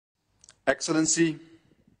Excellency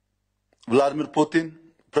Vladimir Putin,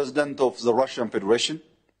 President of the Russian Federation,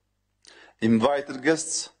 invited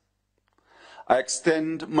guests, I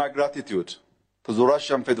extend my gratitude to the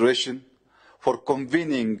Russian Federation for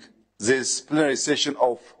convening this plenary session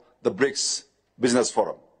of the BRICS Business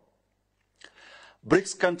Forum.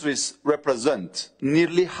 BRICS countries represent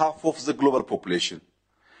nearly half of the global population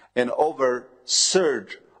and over a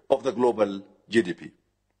third of the global GDP.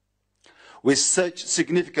 With such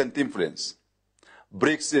significant influence,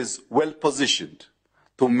 BRICS is well positioned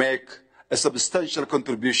to make a substantial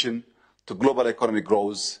contribution to global economic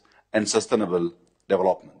growth and sustainable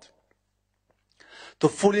development. To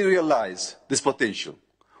fully realize this potential,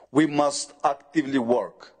 we must actively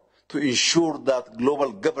work to ensure that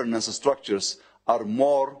global governance structures are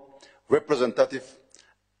more representative,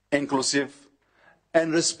 inclusive,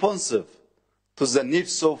 and responsive to the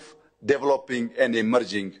needs of developing and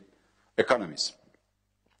emerging economies.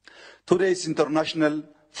 Today's international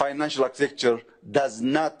financial architecture does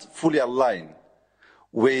not fully align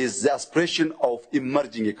with the aspiration of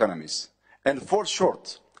emerging economies and falls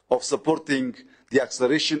short of supporting the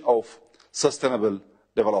acceleration of sustainable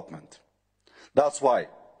development. That's why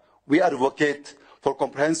we advocate for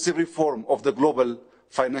comprehensive reform of the global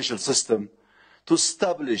financial system to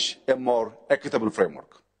establish a more equitable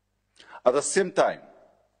framework. At the same time,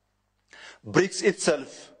 BRICS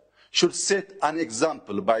itself should set an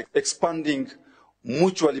example by expanding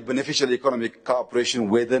mutually beneficial economic cooperation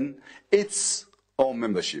within its own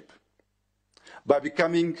membership. By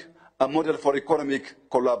becoming a model for economic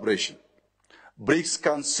collaboration, BRICS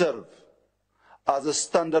can serve as a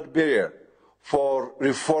standard bearer for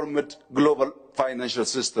reformed global financial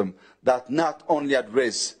system that not only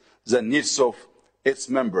address the needs of its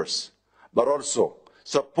members, but also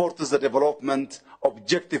supports the development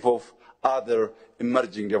objective of other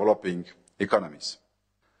emerging developing economies.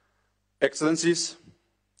 Excellencies,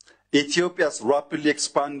 Ethiopia's rapidly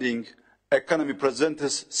expanding economy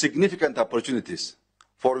presents significant opportunities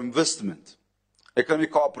for investment,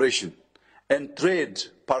 economic cooperation, and trade,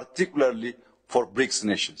 particularly for BRICS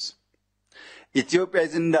nations. Ethiopia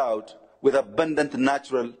is endowed with abundant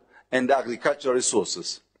natural and agricultural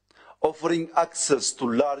resources, offering access to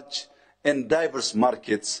large and diverse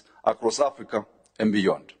markets across Africa and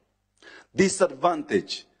beyond. This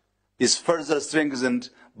advantage is further strengthened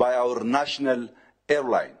by our national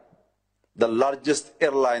airline, the largest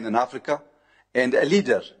airline in Africa and a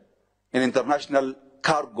leader in international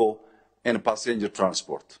cargo and passenger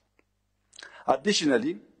transport.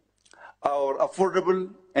 Additionally, our affordable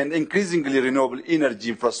and increasingly renewable energy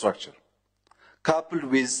infrastructure, coupled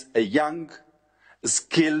with a young,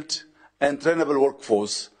 skilled, and trainable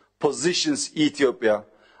workforce, positions Ethiopia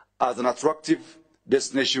as an attractive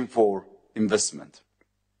destination for investment.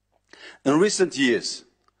 In recent years,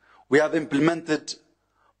 we have implemented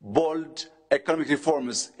bold economic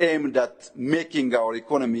reforms aimed at making our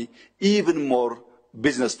economy even more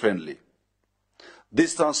business-friendly.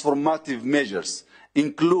 These transformative measures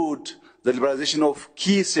include the liberalization of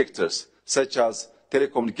key sectors such as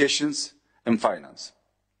telecommunications and finance.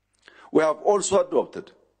 We have also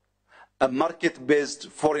adopted a market-based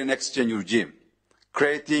foreign exchange regime,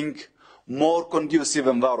 creating a more conducive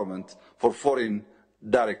environment for foreign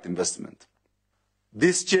direct investment.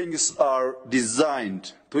 These changes are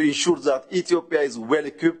designed to ensure that Ethiopia is well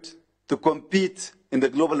equipped to compete in the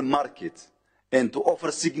global market and to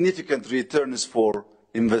offer significant returns for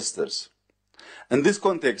investors. In this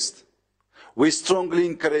context, we strongly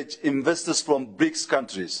encourage investors from BRICS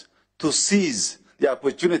countries to seize the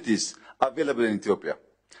opportunities available in Ethiopia,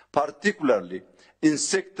 particularly in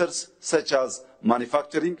sectors such as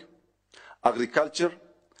manufacturing, agriculture,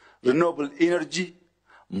 renewable energy,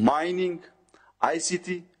 mining,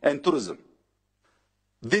 ICT, and tourism.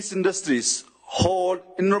 These industries hold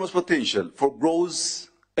enormous potential for growth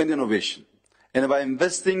and innovation, and by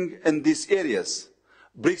investing in these areas,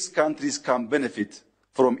 BRICS countries can benefit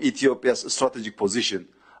from Ethiopia's strategic position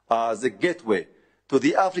as a gateway to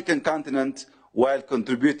the African continent while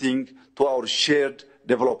contributing to our shared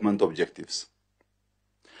development objectives.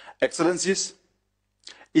 Excellencies,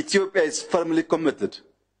 Ethiopia is firmly committed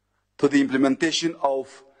to the implementation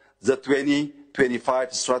of the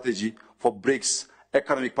 2025 strategy for BRICS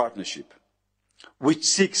economic partnership, which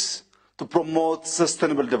seeks to promote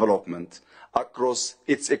sustainable development across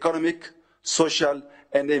its economic, social,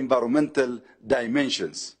 and environmental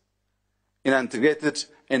dimensions in an integrated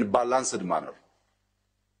and balanced manner.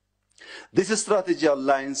 This strategy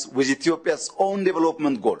aligns with Ethiopia's own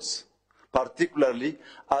development goals, particularly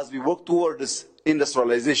as we work towards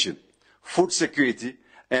industrialization, food security,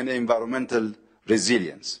 and environmental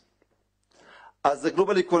resilience. As the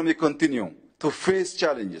global economy continues to face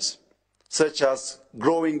challenges such as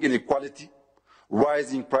growing inequality,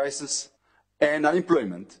 rising prices, and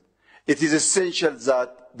unemployment, it is essential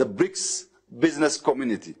that the BRICS business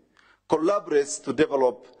community collaborates to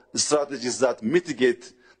develop strategies that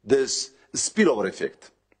mitigate this spillover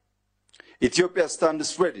effect. Ethiopia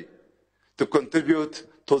stands ready to contribute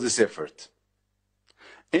to this effort.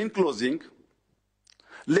 In closing,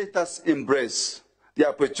 let us embrace the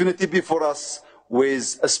opportunity before us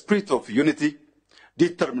with a spirit of unity,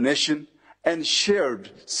 determination, and shared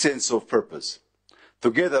sense of purpose.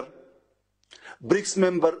 Together, BRICS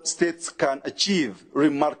member states can achieve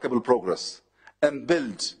remarkable progress and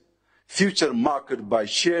build future marked by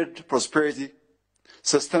shared prosperity,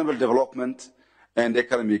 sustainable development, and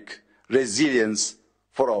economic resilience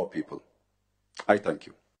for our people. I thank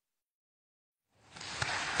you.